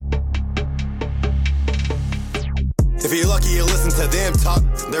If you're lucky, you listen to them talk.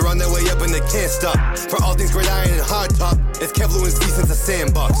 They're on their way up and they can't stop. For all things great iron and hard top, it's Kev Lewis D since the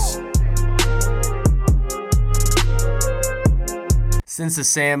Sandbox. Since the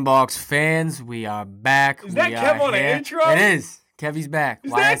Sandbox fans, we are back. Is that Kev on the intro? It is. Kevy's back.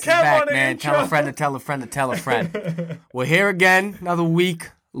 Is that YS Kev back, on the man. intro? Tell a friend to tell a friend to tell a friend. We're here again, another week.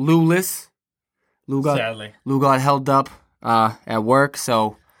 Lou-less. Sadly. Lou got held up at work,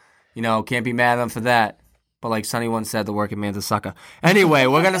 so, can't be mad at him for that. But like Sonny once said, the working man's a sucker. Anyway,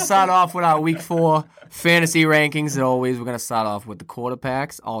 we're going to start off with our Week 4 fantasy rankings. As always, we're going to start off with the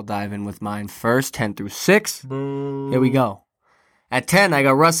quarterbacks. I'll dive in with mine first, 10 through 6. Boo. Here we go. At 10, I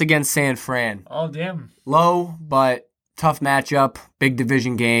got Russ against San Fran. Oh, damn. Low, but tough matchup. Big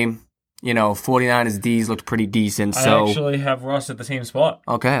division game. 49ers D's looked pretty decent. So I actually have Russ at the same spot.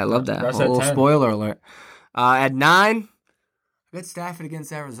 Okay, I love that. Russ A at little 10. spoiler alert. At 9, I got Stafford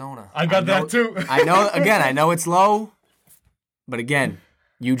against Arizona. I got that too. I know it's low, but again,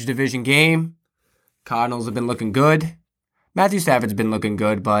 huge division game. Cardinals have been looking good. Matthew Stafford's been looking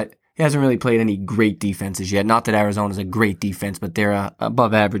good, but he hasn't really played any great defenses yet. Not that Arizona's a great defense, but they're a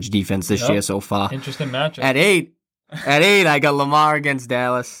above average defense this year so far. Interesting matchup. At 8, I got Lamar against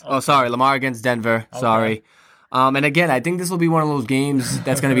Dallas. Okay. Oh, sorry, Lamar against Denver. Okay. Sorry. And again, I think this will be one of those games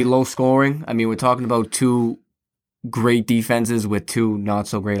that's going to be low scoring. I mean, we're talking about two great defenses with two not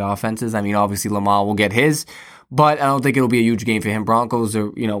so great offenses. I mean, obviously Lamar will get his, but I don't think it'll be a huge game for him. Broncos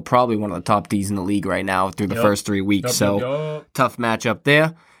are, probably one of the top D's in the league right now through the first 3 weeks. So tough matchup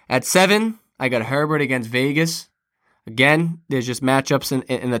there. At 7, I got Herbert against Vegas. Again, there's just matchups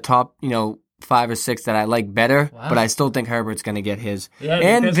in the top, 5 or 6 that I like better, but I still think Herbert's going to get his. Yeah,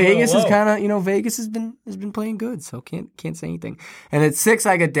 and Vegas is kind of, Vegas has been playing good, so can't say anything. And at 6,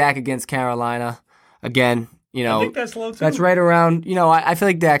 I got Dak against Carolina. Again, I think that's low too. that's right around. I feel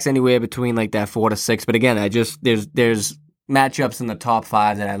like Dak's anywhere between like that 4 to 6. But again, there's matchups in the top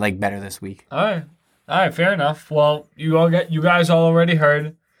 5 that I like better this week. All right, fair enough. Well, you guys all already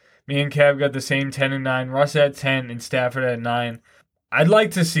heard. Me and Kev got the same 10 and 9. Russ at 10 and Stafford at 9. I'd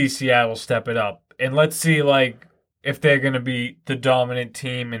like to see Seattle step it up, and let's see if they're going to be the dominant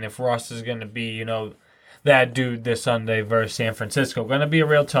team, and if Russ is going to be that dude this Sunday versus San Francisco. Going to be a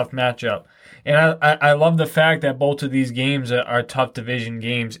real tough matchup, and I love the fact that both of these games are tough division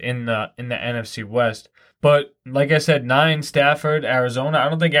games in the NFC West. But like I said, 9 Stafford, Arizona. I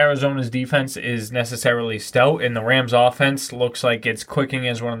don't think Arizona's defense is necessarily stout, and the Rams' offense looks like it's clicking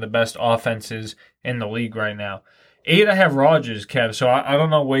as one of the best offenses in the league right now. 8, I have Rodgers, Kev. So I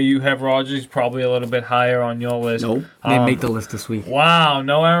don't know where you have Rodgers. Probably a little bit higher on your list. Nope, didn't make the list this week. Wow,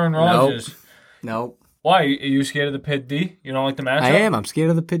 no Aaron Rodgers. Nope. Why? Are you scared of the Pit D? You don't like the matchup? I am. I'm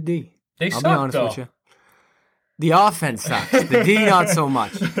scared of the Pit D. I'll be honest with you. The offense sucks. The D not so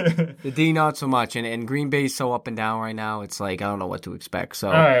much. And Green Bay's so up and down right now. It's like I don't know what to expect.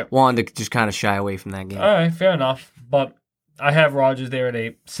 So wanted to just kind of shy away from that game. All right, fair enough. But I have Rodgers there at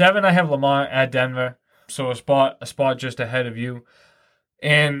 8. 7, I have Lamar at Denver. So a spot just ahead of you.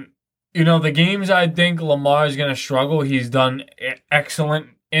 And, the games I think Lamar is going to struggle, he's done excellent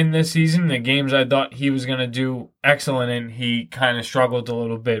in this season. The games I thought he was going to do excellent in, he kind of struggled a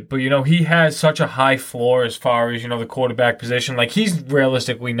little bit. But, he has such a high floor as far as, the quarterback position. Like, he's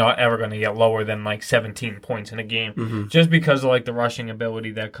realistically not ever going to get lower than, 17 points in a game. Just because of, the rushing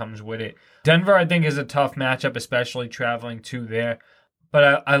ability that comes with it. Denver, I think, is a tough matchup, especially traveling to there.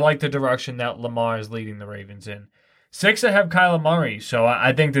 But I like the direction that Lamar is leading the Ravens in. 6, I have Kyler Murray. So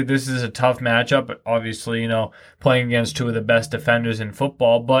I think that this is a tough matchup. Obviously, playing against 2 of the best defenders in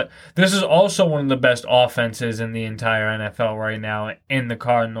football. But this is also one of the best offenses in the entire NFL right now in the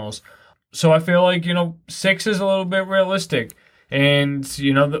Cardinals. So I feel like, 6 is a little bit realistic. And,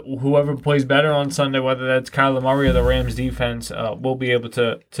 whoever plays better on Sunday, whether that's Kyler Murray or the Rams defense, will be able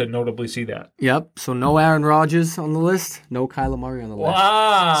to notably see that. Yep. So no Aaron Rodgers on the list. No Kyler Murray on the list.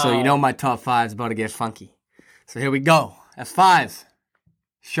 Wow. So my top 5 is about to get funky. So here we go. At 5.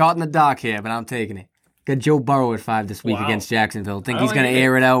 Shot in the dark here, but I'm taking it. Got Joe Burrow at 5 this week against Jacksonville. Think he's going to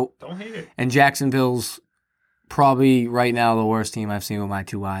air it out. Don't hate it. And Jacksonville's probably right now the worst team I've seen with my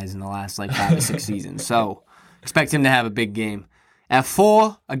 2 eyes in the last 5 or 6 seasons. So expect him to have a big game. At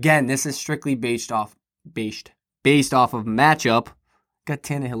 4, again, this is strictly based off of matchup. Got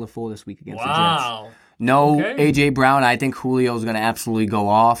Tannehill at 4 this week against the Jets. No A.J. Brown. I think Julio's going to absolutely go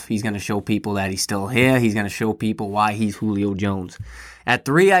off. He's going to show people that he's still here. He's going to show people why he's Julio Jones. At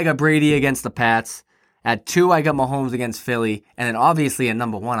 3, I got Brady against the Pats. At 2, I got Mahomes against Philly. And then obviously at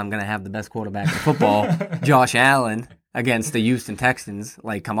number 1, I'm going to have the best quarterback in football, Josh Allen, against the Houston Texans.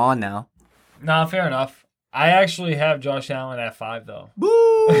 Come on now. Nah, fair enough. I actually have Josh Allen at 5, though.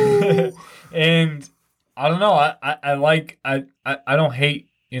 Boo! And I don't know. I don't hate,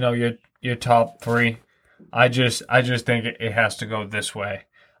 your top three. I just think it has to go this way.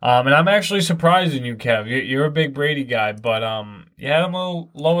 And I'm actually surprised in you, Kev. You're a big Brady guy, but you had him a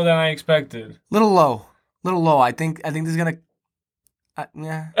little lower than I expected. Little low. I think this is gonna.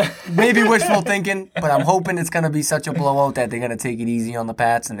 Maybe wishful thinking, but I'm hoping it's gonna be such a blowout that they're gonna take it easy on the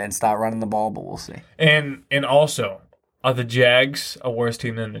Pats and then start running the ball. But we'll see. And also, are the Jags a worse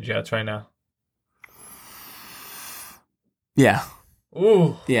team than the Jets right now? Yeah.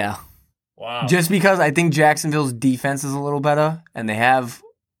 Ooh. Yeah. Wow. Just because I think Jacksonville's defense is a little better, and they have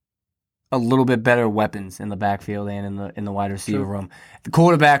a little bit better weapons in the backfield and in the wide receiver room. The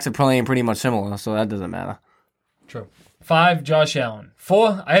quarterbacks are playing pretty much similar, so that doesn't matter. True. 5, Josh Allen.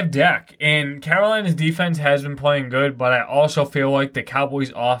 4, I have Dak. And Carolina's defense has been playing good, but I also feel like the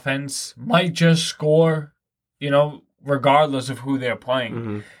Cowboys' offense might just score, regardless of who they're playing.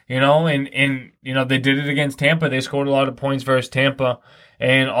 Mm-hmm. And they did it against Tampa. They scored a lot of points versus Tampa.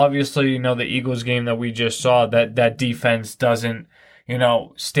 And obviously, the Eagles game that we just saw, that defense doesn't,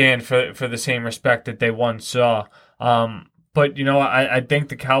 stand for the same respect that they once saw. But I think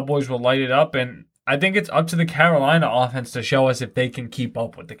the Cowboys will light it up, and I think it's up to the Carolina offense to show us if they can keep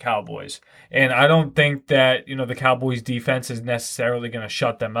up with the Cowboys. And I don't think that, the Cowboys defense is necessarily going to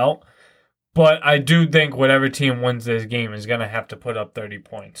shut them out. But I do think whatever team wins this game is going to have to put up 30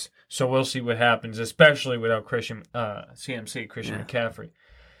 points. So we'll see what happens, especially without Christian McCaffrey.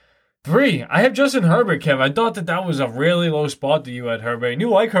 3, I have Justin Herbert, Kev. I thought that was a really low spot that you had Herbert. And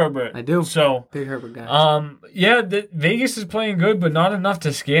you like Herbert. I do. So, big Herbert guy. Vegas is playing good, but not enough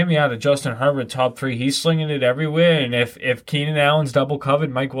to scare me out of Justin Herbert top 3. He's slinging it everywhere. And if Keenan Allen's double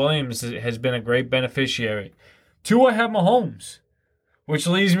covered, Mike Williams has been a great beneficiary. 2, I have Mahomes, which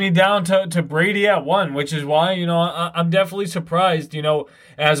leads me down to Brady at 1, which is why, I'm definitely surprised,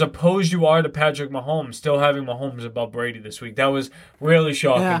 as opposed you are to Patrick Mahomes, still having Mahomes above Brady this week. That was really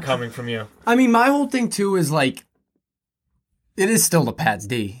shocking coming from you. I mean, my whole thing, too, is like, it is still the Pats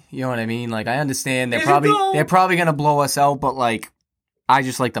D. You know what I mean? Like, I understand they're probably going to blow us out, but, like, I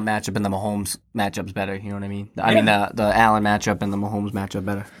just like the matchup and the Mahomes matchups better. You know what I mean? I mean, the Allen matchup and the Mahomes matchup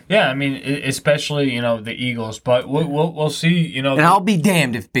better. Yeah, I mean, especially, the Eagles. But we'll see, And I'll be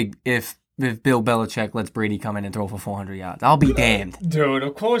damned if Bill Belichick lets Brady come in and throw for 400 yards. I'll be damned. Dude,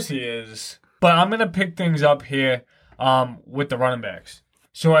 of course he is. But I'm going to pick things up here with the running backs.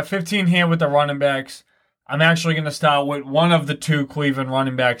 So at 15 here with the running backs, I'm actually going to start with one of the 2 Cleveland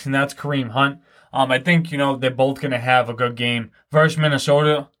running backs, and that's Kareem Hunt. I think, they're both going to have a good game. Versus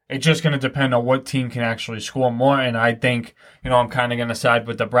Minnesota, it's just going to depend on what team can actually score more, and I think, I'm kind of going to side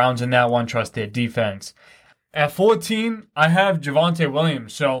with the Browns in that one, trust their defense. At 14, I have Javonte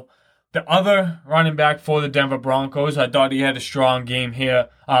Williams. So the other running back for the Denver Broncos, I thought he had a strong game here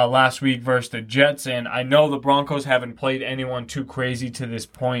last week versus the Jets, and I know the Broncos haven't played anyone too crazy to this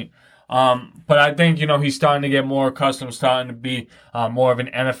point. But I think, he's starting to get more accustomed, starting to be more of an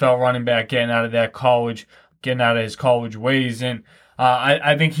NFL running back, getting out of his college ways. And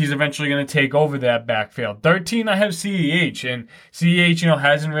I think he's eventually going to take over that backfield. 13, I have CEH. And CEH,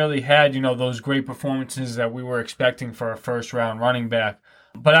 hasn't really had, those great performances that we were expecting for a first-round running back.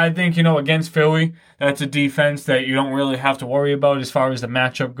 But I think, against Philly, that's a defense that you don't really have to worry about as far as the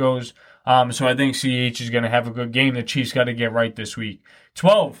matchup goes. So I think CEH is going to have a good game. The Chiefs got to get right this week.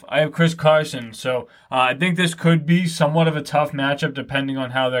 12, I have Chris Carson. So I think this could be somewhat of a tough matchup depending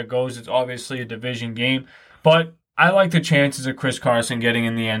on how that goes. It's obviously a division game. But I like the chances of Chris Carson getting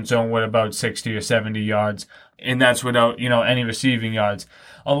in the end zone with about 60 or 70 yards. And that's without, any receiving yards.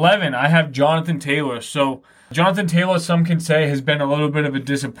 11, I have Jonathan Taylor. So Jonathan Taylor, some can say, has been a little bit of a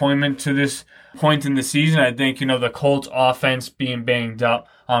disappointment to this point in the season. I think, the Colts offense being banged up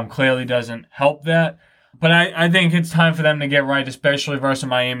clearly doesn't help that. But I think it's time for them to get right, especially versus a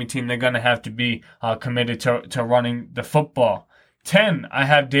Miami team. They're going to have to be committed to running the football. 10, I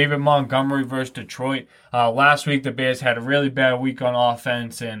have David Montgomery versus Detroit. Last week, the Bears had a really bad week on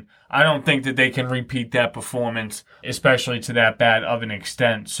offense, and I don't think that they can repeat that performance, especially to that bad of an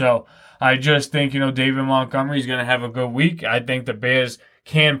extent. So I just think, David Montgomery is going to have a good week. I think the Bears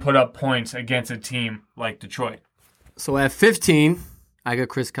can put up points against a team like Detroit. So at 15, I got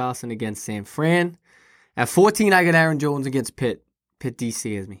Chris Carson against San Fran. At 14, I got Aaron Jones against Pitt. Pitt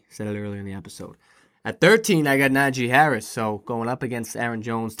DC, as me said it earlier in the episode. At 13, I got Najee Harris, so going up against Aaron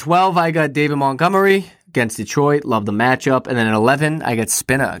Jones. 12, I got David Montgomery against Detroit. Love the matchup. And then at 11, I got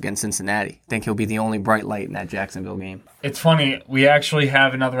Spinner against Cincinnati. Think he'll be the only bright light in that Jacksonville game. It's funny. We actually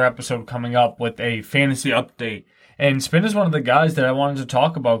have another episode coming up with a fantasy update. And Spinner's one of the guys that I wanted to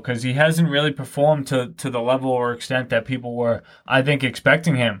talk about because he hasn't really performed to the level or extent that people were, I think,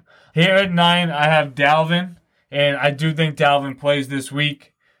 expecting him. Here at 9, I have Dalvin, and I do think Dalvin plays this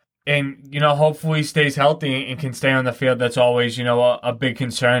week. And, hopefully he stays healthy and can stay on the field. That's always, a big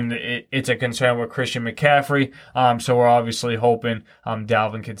concern. It's a concern with Christian McCaffrey. So we're obviously hoping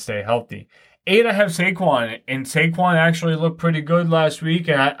Dalvin can stay healthy. 8, I have Saquon, and Saquon actually looked pretty good last week,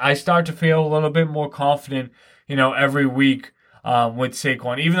 and I start to feel a little bit more confident, every week with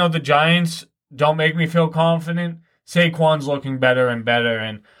Saquon. Even though the Giants don't make me feel confident, Saquon's looking better and better,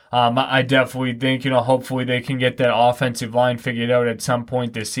 and I definitely think, hopefully they can get that offensive line figured out at some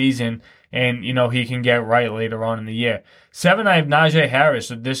point this season, and, he can get right later on in the year. 7, I have Najee Harris,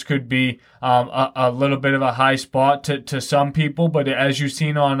 so this could be a little bit of a high spot to some people, but as you've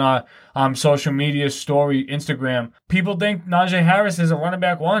seen on social media story, Instagram, people think Najee Harris is a running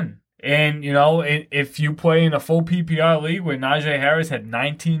back 1. And, if you play in a full PPR league where Najee Harris had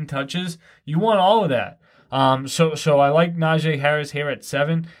 19 touches, you want all of that. So I like Najee Harris here at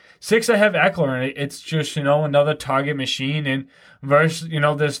 7. 6, I have Eckler, and it's just, another target machine. And versus,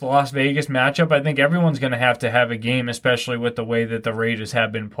 this Las Vegas matchup, I think everyone's going to have a game, especially with the way that the Raiders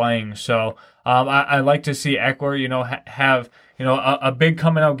have been playing. So I like to see Eckler, have a big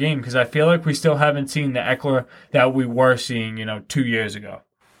coming out game because I feel like we still haven't seen the Eckler that we were seeing, 2 years ago.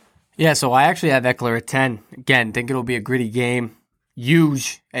 Yeah, so I actually have Eckler at 10. Again, think it'll be a gritty game.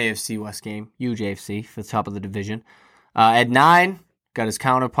 Huge AFC West game. Huge AFC for the top of the division. At 9, got his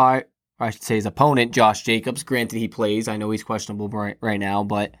counterpart, or I should say his opponent, Josh Jacobs. Granted, he plays. I know he's questionable right now,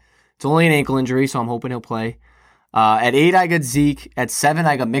 but it's only an ankle injury, so I'm hoping he'll play. At 8, I got Zeke. At 7,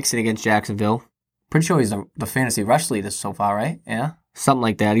 I got Mixon against Jacksonville. Pretty sure he's the fantasy rush leader so far, right? Yeah? Something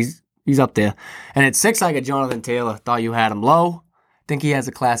like that. He's up there. And at 6, I got Jonathan Taylor. Thought you had him low. Think he has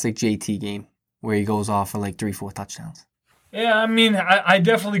a classic JT game where he goes off for like 3-4 touchdowns. Yeah, I mean, I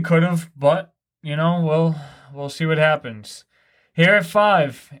definitely could have, but, we'll see what happens. Here at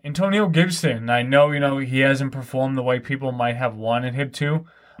 5, Antonio Gibson. I know, he hasn't performed the way people might have wanted him to,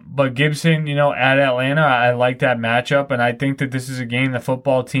 but Gibson, at Atlanta, I like that matchup, and I think that this is a game the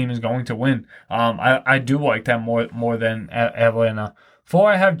football team is going to win. I do like that more than Atlanta.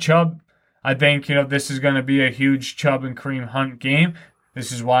 4, I have Chubb. I think, this is going to be a huge Chubb and Kareem Hunt game.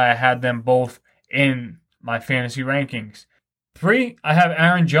 This is why I had them both in my fantasy rankings. 3, I have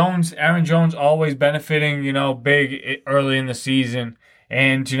Aaron Jones. Aaron Jones always benefiting, big early in the season.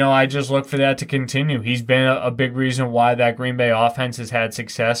 And, I just look for that to continue. He's been a big reason why that Green Bay offense has had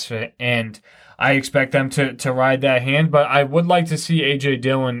success. And I expect them to ride that hand. But I would like to see A.J.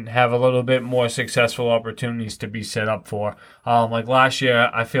 Dillon have a little bit more successful opportunities to be set up for. Like last year,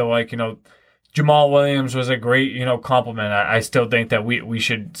 I feel like, Jamal Williams was a great, compliment. I still think that we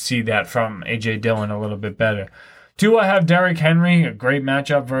should see that from A.J. Dillon a little bit better. 2, I have Derrick Henry, a great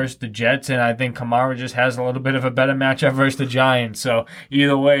matchup versus the Jets, and I think Kamara just has a little bit of a better matchup versus the Giants. So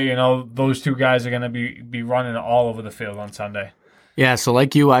either way, those two guys are going to be running all over the field on Sunday. Yeah, so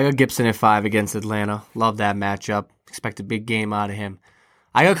like you, I got Gibson at 5 against Atlanta. Love that matchup. Expect a big game out of him.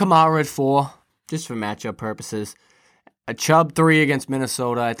 I got Kamara at 4, just for matchup purposes. A Chubb 3 against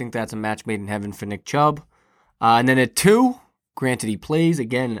Minnesota. I think that's a match made in heaven for Nick Chubb. And then at 2, granted he plays,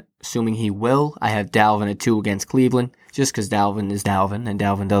 again, assuming he will, I have Dalvin at 2 against Cleveland, just because Dalvin is Dalvin, and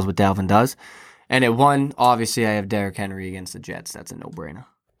Dalvin does what Dalvin does. And at 1, obviously, I have Derrick Henry against the Jets. That's a no-brainer.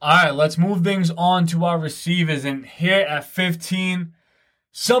 All right, let's move things on to our receivers. And here at 15,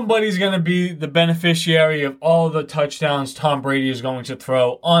 somebody's going to be the beneficiary of all the touchdowns Tom Brady is going to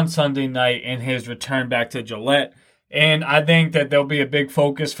throw on Sunday night in his return back to Gillette. And I think that there'll be a big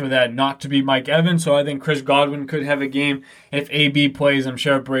focus for that not to be Mike Evans. So I think Chris Godwin could have a game. If AB plays, I'm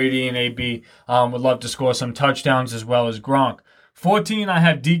sure Brady and AB would love to score some touchdowns as well as Gronk. 14, I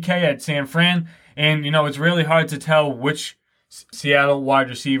have DK at San Fran. And, it's really hard to tell which Seattle wide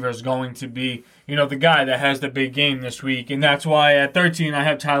receiver is going to be, the guy that has the big game this week. And that's why at 13, I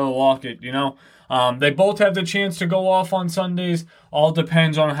have Tyler Lockett, They both have the chance to go off on Sundays. All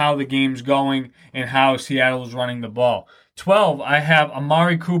depends on how the game's going and how Seattle's running the ball. 12, I have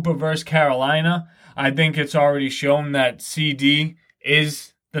Amari Cooper versus Carolina. I think it's already shown that CD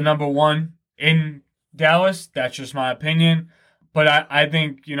is the number 1 in Dallas. That's just my opinion. But I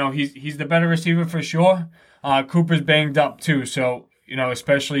think, he's the better receiver for sure. Cooper's banged up too. So,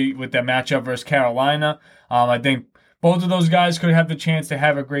 especially with that matchup versus Carolina, I think both of those guys could have the chance to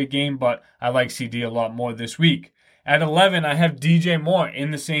have a great game, but I like CD a lot more this week. At 11, I have DJ Moore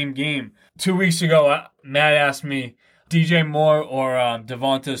in the same game. 2 weeks ago, Matt asked me, DJ Moore or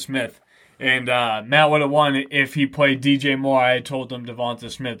Devonta Smith. And Matt would have won if he played DJ Moore. I had told him Devonta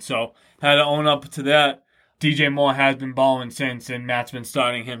Smith, so had to own up to that. DJ Moore has been balling since, and Matt's been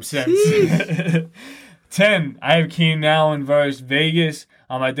starting him since. 10, I have Keenan Allen versus Vegas.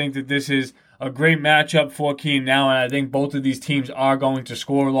 I think that this is a great matchup for Keenan Allen. I think both of these teams are going to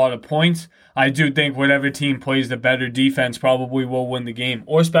score a lot of points. I do think whatever team plays the better defense probably will win the game.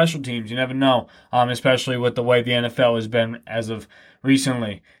 Or special teams, you never know, especially with the way the NFL has been as of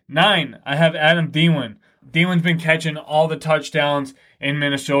recently. 9, I have Adam Thielen. Thielen's been catching all the touchdowns in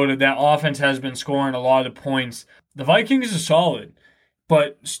Minnesota. That offense has been scoring a lot of points. The Vikings are solid,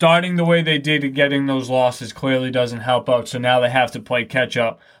 but starting the way they did and getting those losses clearly doesn't help out. So now they have to play catch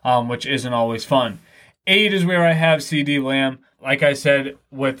up, which isn't always fun. 8 is where I have CeeDee Lamb. Like I said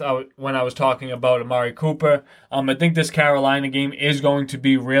when I was talking about Amari Cooper, I think this Carolina game is going to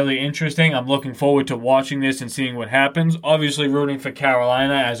be really interesting. I'm looking forward to watching this and seeing what happens. Obviously rooting for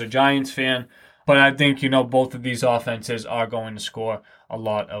Carolina as a Giants fan, but I think, both of these offenses are going to score a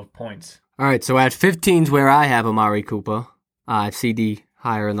lot of points. All right, so at 15 is where I have Amari Cooper. I have CD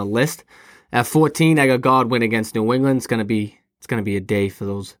higher in the list. At 14, I got Godwin against New England. It's gonna be a day for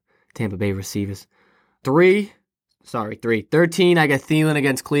those Tampa Bay receivers. 13, I got Thielen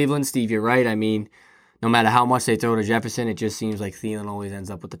against Cleveland. Steve, you're right. I mean, no matter how much they throw to Jefferson, it just seems like Thielen always ends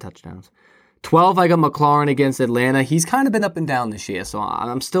up with the touchdowns. 12, I got McLaurin against Atlanta. He's kind of been up and down this year, so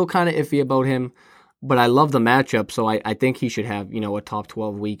I'm still kind of iffy about him, but I love the matchup, so I think he should have, a top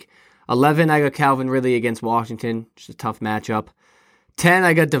 12 week. 11, I got Calvin Ridley against Washington. Just a tough matchup. 10,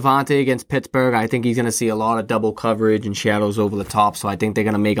 I got Devontae against Pittsburgh. I think he's going to see a lot of double coverage and shadows over the top, so I think they're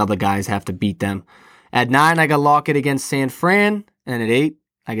going to make other guys have to beat them. At 9, I got Lockett against San Fran. And at 8,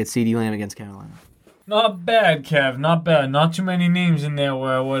 I got CeeDee Lamb against Carolina. Not bad, Kev. Not bad. Not too many names in there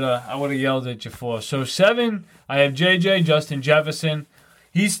where I would have yelled at you for. So 7, I have JJ, Justin Jefferson.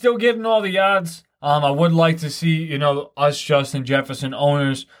 He's still getting all the yards. I would like to see, us Justin Jefferson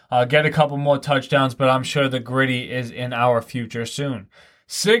owners get a couple more touchdowns, but I'm sure the gritty is in our future soon.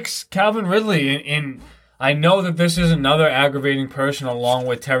 6, Calvin Ridley. And I know that this is another aggravating person along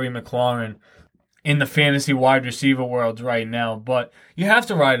with Terry McLaurin in the fantasy wide receiver world right now, but you have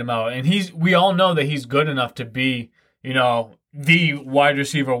to ride him out. And we all know that he's good enough to be, the wide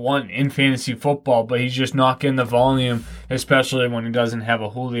receiver 1 in fantasy football, but he's just not getting the volume, especially when he doesn't have a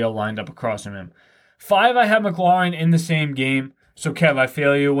Julio lined up across from him. 5, I have McLaurin in the same game. So, Kev, I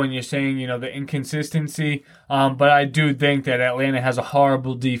feel you when you're saying, the inconsistency, but I do think that Atlanta has a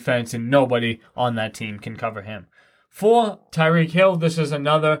horrible defense and nobody on that team can cover him. 4, Tyreek Hill. This is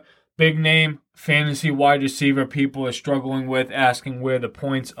another big name fantasy wide receiver people are struggling with, asking where the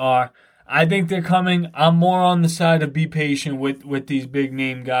points are. I think they're coming. I'm more on the side of be patient with these big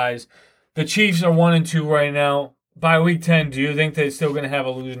name guys. The Chiefs are 1-2 right now. By week 10, do you think they're still going to have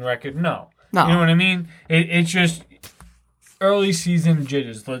a losing record? No. You know what I mean? It's just early season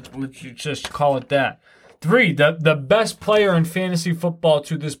jitters. Let's just call it that. 3, the best player in fantasy football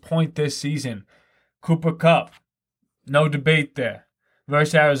to this point this season, Cooper Kupp. No debate there.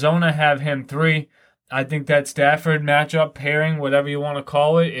 Versus Arizona, have him 3. I think that Stafford matchup pairing, whatever you want to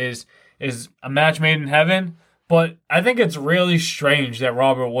call it, is a match made in heaven. But I think it's really strange that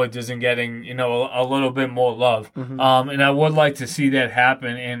Robert Woods isn't getting, a little bit more love. Mm-hmm. And I would like to see that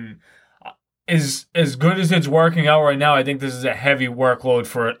happen. And as good as it's working out right now, I think this is a heavy workload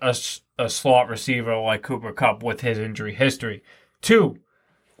for a slot receiver like Cooper Kupp with his injury history. 2.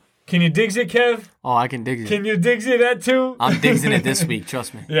 Can you digs it, Kev? Oh, I can digs it. Can you digs it at 2? I'm digsing it this week,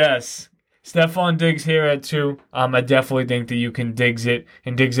 trust me. Yes. Stephon Diggs here at 2. I definitely think that you can digs it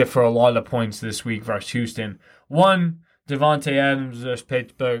and digs it for a lot of points this week versus Houston. 1, Devontae Adams versus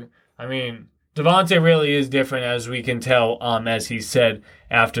Pittsburgh. I mean, Devontae really is different, as we can tell, as he said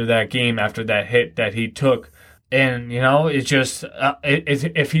after that game, after that hit that he took. And, it's just,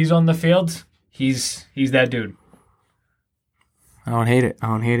 if he's on the field, he's that dude. I don't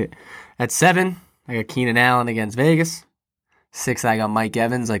hate it. At 7, I got Keenan Allen against Vegas. 6, I got Mike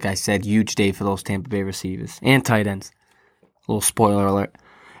Evans. Like I said, huge day for those Tampa Bay receivers and tight ends. A little spoiler alert.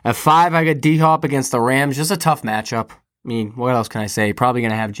 At 5, I got D-Hop against the Rams. Just a tough matchup. I mean, what else can I say? Probably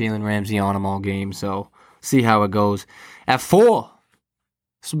going to have Jalen Ramsey on him all game, so see how it goes. At 4,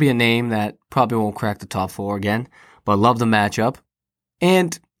 this will be a name that probably won't crack the top 4 again, but love the matchup.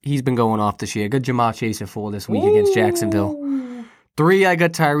 And he's been going off this year. Good Jamar Chase at 4 this week against Jacksonville. 3, I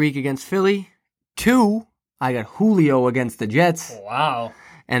got Tyreek against Philly. 2, I got Julio against the Jets. Wow.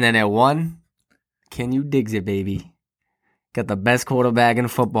 And then at 1, can you digs it, baby? Got the best quarterback in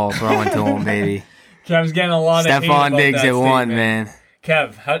football throwing to him, baby. Kev's getting a lot of hate about Stephon Diggs that at statement. 1, man.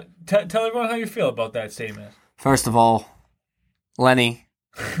 Kev, tell everyone how you feel about that statement. First of all, Lenny,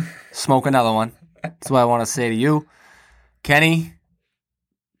 smoke another one. That's what I want to say to you. Kenny,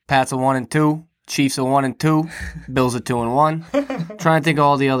 Pats are 1-2. Chiefs are 1-2. Bills are 2-1. Trying to think of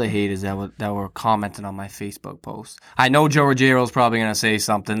all the other haters that were commenting on my Facebook post. I know Joe Rogero's probably going to say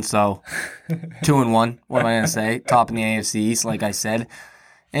something, so 2-1. What am I going to say? Top in the AFC East, like I said.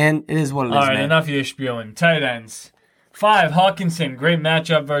 And it is what it is, All right, man. enough of your spewing. Tight ends. 5, Hawkinson. Great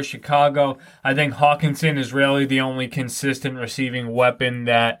matchup versus Chicago. I think Hawkinson is really the only consistent receiving weapon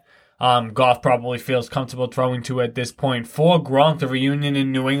that Goff probably feels comfortable throwing to at this point. 4, Gronk, the reunion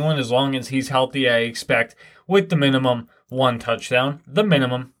in New England. As long as he's healthy, I expect with the minimum 1 touchdown. The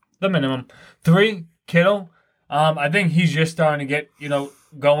minimum. 3, Kittle. I think he's just starting to get,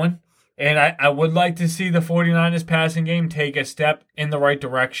 going. And I would like to see the 49ers passing game take a step in the right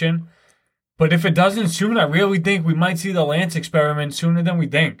direction. But if it doesn't soon, I really think we might see the Lance experiment sooner than we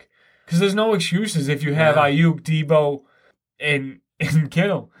think. Because there's no excuses if you have Ayuk, Debo, and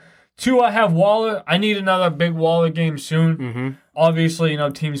Kittle. 2, I have Waller. I need another big Waller game soon. Mm-hmm. Obviously,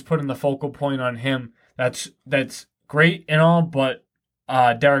 teams putting the focal point on him. That's great and all, but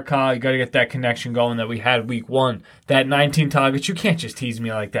Derek Carr, you got to get that connection going that we had week 1. That 19 targets, you can't just tease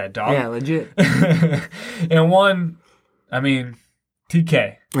me like that, dog. Yeah, legit. And 1,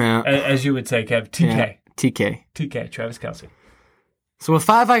 TK. Yeah. As you would say, Kev. TK. Yeah. TK. Travis Kelce. So with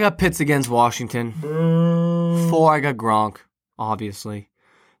 5, I got Pitts against Washington. 4, I got Gronk, obviously.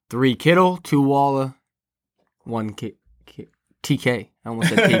 3, Kittle. 2, Waller. 1, TK. I almost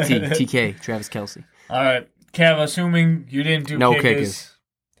said KT. TK, Travis Kelce. All right. Kev, assuming you didn't do kickers.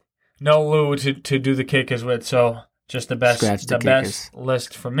 No Lou to do the kickers with, so just the best best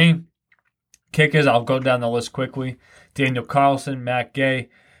list for me. Kickers, I'll go down the list quickly. Daniel Carlson, Matt Gay,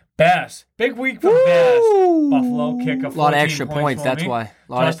 Bass. Big week for Bass. Buffalo kicker. A lot of extra points, that's why.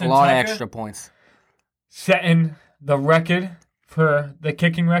 A lot of extra points. Setting the record for the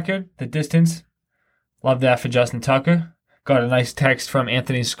kicking record, the distance. Love that for Justin Tucker. Got a nice text from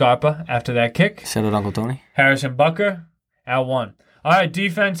Anthony Scarpa after that kick. Said it, Uncle Tony. Harrison Butker at 1. All right,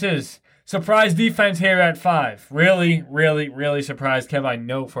 defenses. Surprise defense here at 5. Really, really, really surprised, Kev. I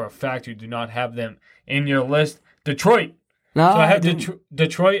know for a fact you do not have them in your list. Detroit. No, so I have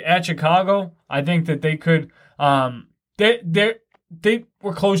Detroit at Chicago. I think that they could. They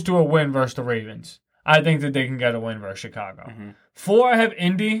were close to a win versus the Ravens. I think that they can get a win versus Chicago. Mm-hmm. 4, I have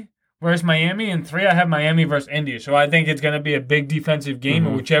Indy versus Miami, and 3, I have Miami versus Indy. So I think it's going to be a big defensive game,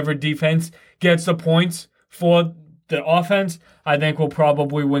 and whichever defense gets the points for the offense, I think will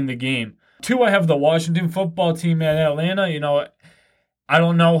probably win the game. 2, I have the Washington football team at Atlanta. I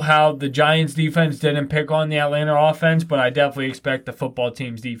don't know how the Giants defense didn't pick on the Atlanta offense, but I definitely expect the football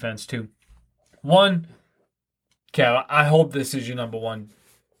team's defense too. 1, Kev, I hope this is your number 1.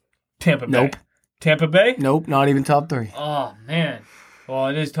 Tampa Bay. Nope. Tampa Bay? Nope, not even top 3. Oh, man. Well,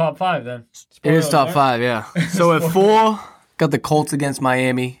 it is top 5 then. It is top 5, yeah. So at 4, got the Colts against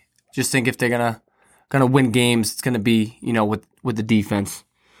Miami. Just think if they're gonna win games, it's gonna be with the defense,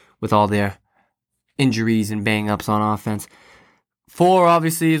 with all their injuries and bang ups on offense. 4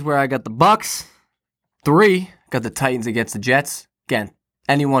 obviously is where I got the Bucks. 3, got the Titans against the Jets. Again,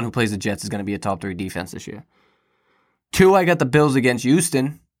 anyone who plays the Jets is gonna be a top 3 defense this year. 2, I got the Bills against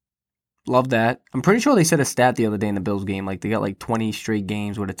Houston. Love that. I'm pretty sure they said a stat the other day in the Bills game. Like, they got 20 straight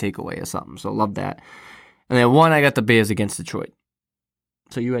games with a takeaway or something. So, love that. And then 1, I got the Bears against Detroit.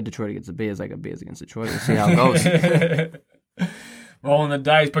 So, you had Detroit against the Bears. I got Bears against Detroit. We'll see how it goes. Rolling the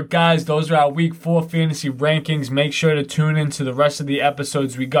dice. But, guys, those are our Week 4 fantasy rankings. Make sure to tune into the rest of the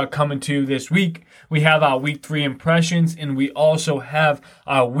episodes we got coming to you this week. We have our Week 3 impressions, and we also have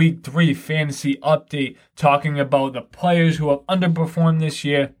our Week 3 fantasy update talking about the players who have underperformed this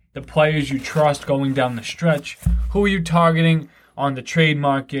year, the players you trust going down the stretch, who are you targeting on the trade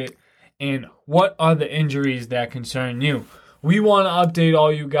market, and what are the injuries that concern you. We want to update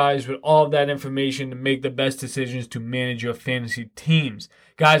all you guys with all of that information to make the best decisions to manage your fantasy teams.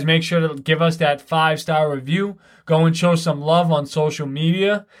 Guys, make sure to give us that 5-star review. Go and show some love on social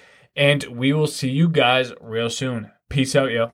media, and we will see you guys real soon. Peace out, yo.